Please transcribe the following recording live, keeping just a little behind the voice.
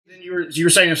You were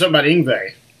saying something about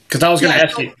Yngwie, because I was going to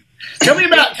ask you. Tell me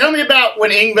about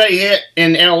when Yngwie hit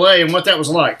in L.A. and what that was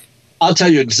like. I'll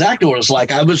tell you exactly what it was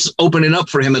like. I was opening up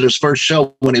for him at his first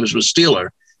show when he was with Steeler.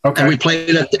 Okay. And we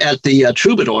played at the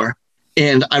Troubadour.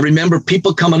 And I remember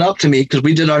people coming up to me because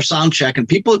we did our sound check, and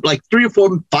people, like 3 or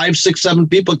 4, 5, 6, 7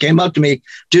 people came up to me,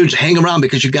 dude, hang around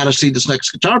because you got to see this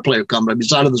next guitar player coming.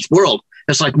 He's out of this world.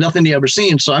 It's like nothing you ever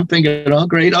seen. So I'm thinking, oh,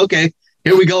 great. Okay.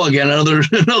 Here we go again. Another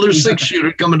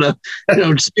 6-shooter coming to,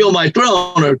 steal my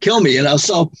throne or kill me,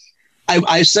 So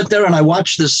I sit there and I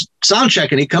watch this sound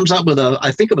check, and he comes out with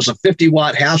I think it was a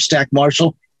 50-watt half-stack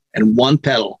Marshall and 1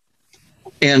 pedal,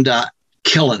 and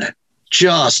killing it,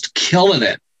 just killing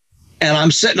it. And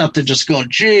I'm sitting up there just going,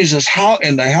 Jesus, how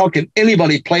in the hell can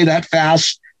anybody play that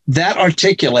fast, that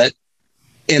articulate,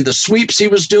 and the sweeps he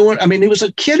was doing? I mean, he was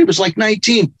a kid. He was like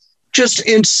 19, just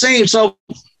insane. So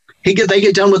they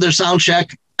get done with their sound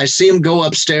check. I see him go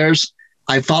upstairs.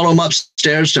 I follow him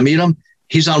upstairs to meet him.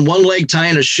 He's on one leg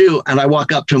tying a shoe, and I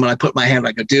walk up to him and I put my hand.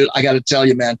 I go, dude, I got to tell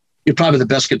you, man, you're probably the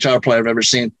best guitar player I've ever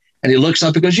seen. And he looks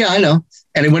up and goes, yeah, I know.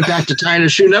 And he went back to tying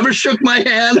his shoe, never shook my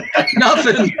hand,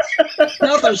 nothing.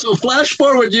 So flash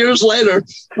forward years later,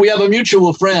 we have a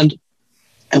mutual friend,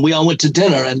 and we all went to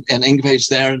dinner, and Yngwie's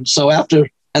there. And so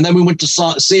and then we went to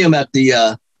see him at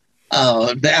the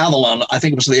Avalon. I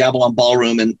think it was the Avalon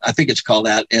Ballroom, and I think it's called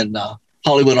that in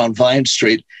Hollywood on Vine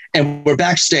Street. And we're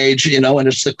backstage, and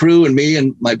it's the crew and me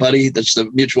and my buddy that's the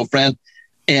mutual friend.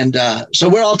 And so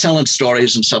we're all telling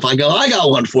stories and stuff. I go, I got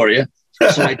one for you.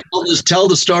 So I tell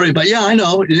the story, but yeah, I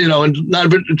know, and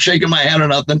not shaking my hand or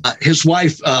nothing. His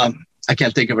wife, I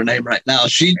can't think of her name right now.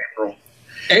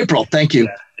 April, thank you.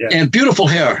 Yeah. And beautiful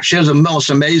hair. She has the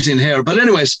most amazing hair. But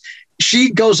anyways,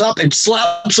 she goes up and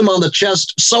slaps him on the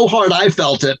chest so hard I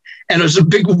felt it. And there's a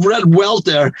big red welt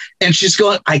there. And she's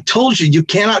going, I told you, you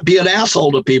cannot be an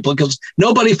asshole to people because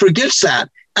nobody forgets that.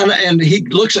 And he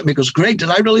looks at me and goes, Greg, did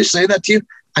I really say that to you?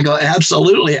 I go,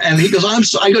 absolutely. And he goes,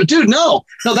 I go, dude, no,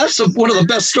 that's one of the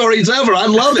best stories ever. I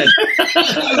love it.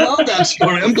 I love that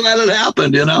story. I'm glad it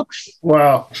happened,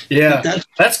 Wow. Yeah.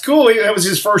 That's cool. That was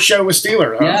his first show with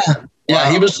Steeler. Huh? Yeah. Wow.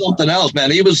 Yeah. He was something else, man.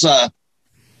 It was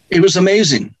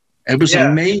amazing. It was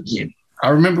amazing. I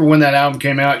remember when that album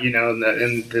came out,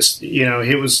 and this,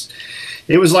 it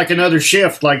was like another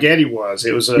shift, like Eddie was.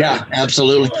 It was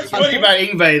absolutely. The thing about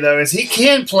Yngwie, though, is he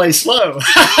can play slow.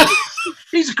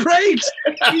 He's great.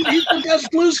 He's the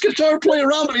best blues guitar player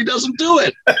around, but he doesn't do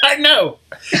it. I know.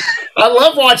 I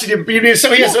love watching him. He has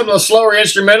some of the slower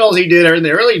instrumentals he did in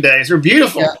the early days. They're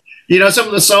beautiful. Yeah. Some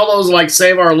of the solos, like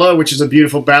Save Our Love, which is a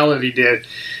beautiful ballad he did,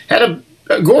 had a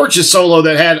gorgeous solo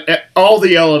that had all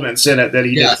the elements in it that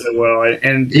he did so well.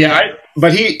 And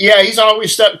but he's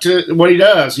always stuck to what he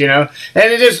does, And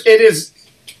it is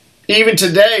even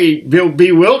today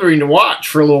bewildering to watch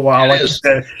for a little while. Like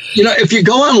if you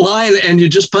go online and you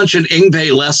just punch in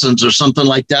Yngwie lessons or something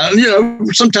like that,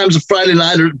 and sometimes a Friday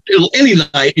night or any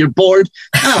night you're bored,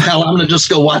 oh hell, I'm gonna just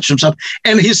go watch some stuff.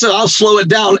 And he said, I'll slow it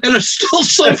down, and it's still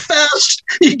so fast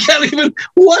you can't even.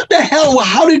 What the hell?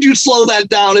 How did you slow that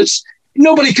down?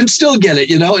 Nobody can still get it.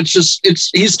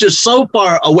 He's just so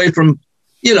far away from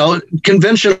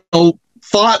conventional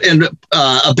thought and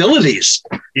abilities.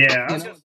 Yeah.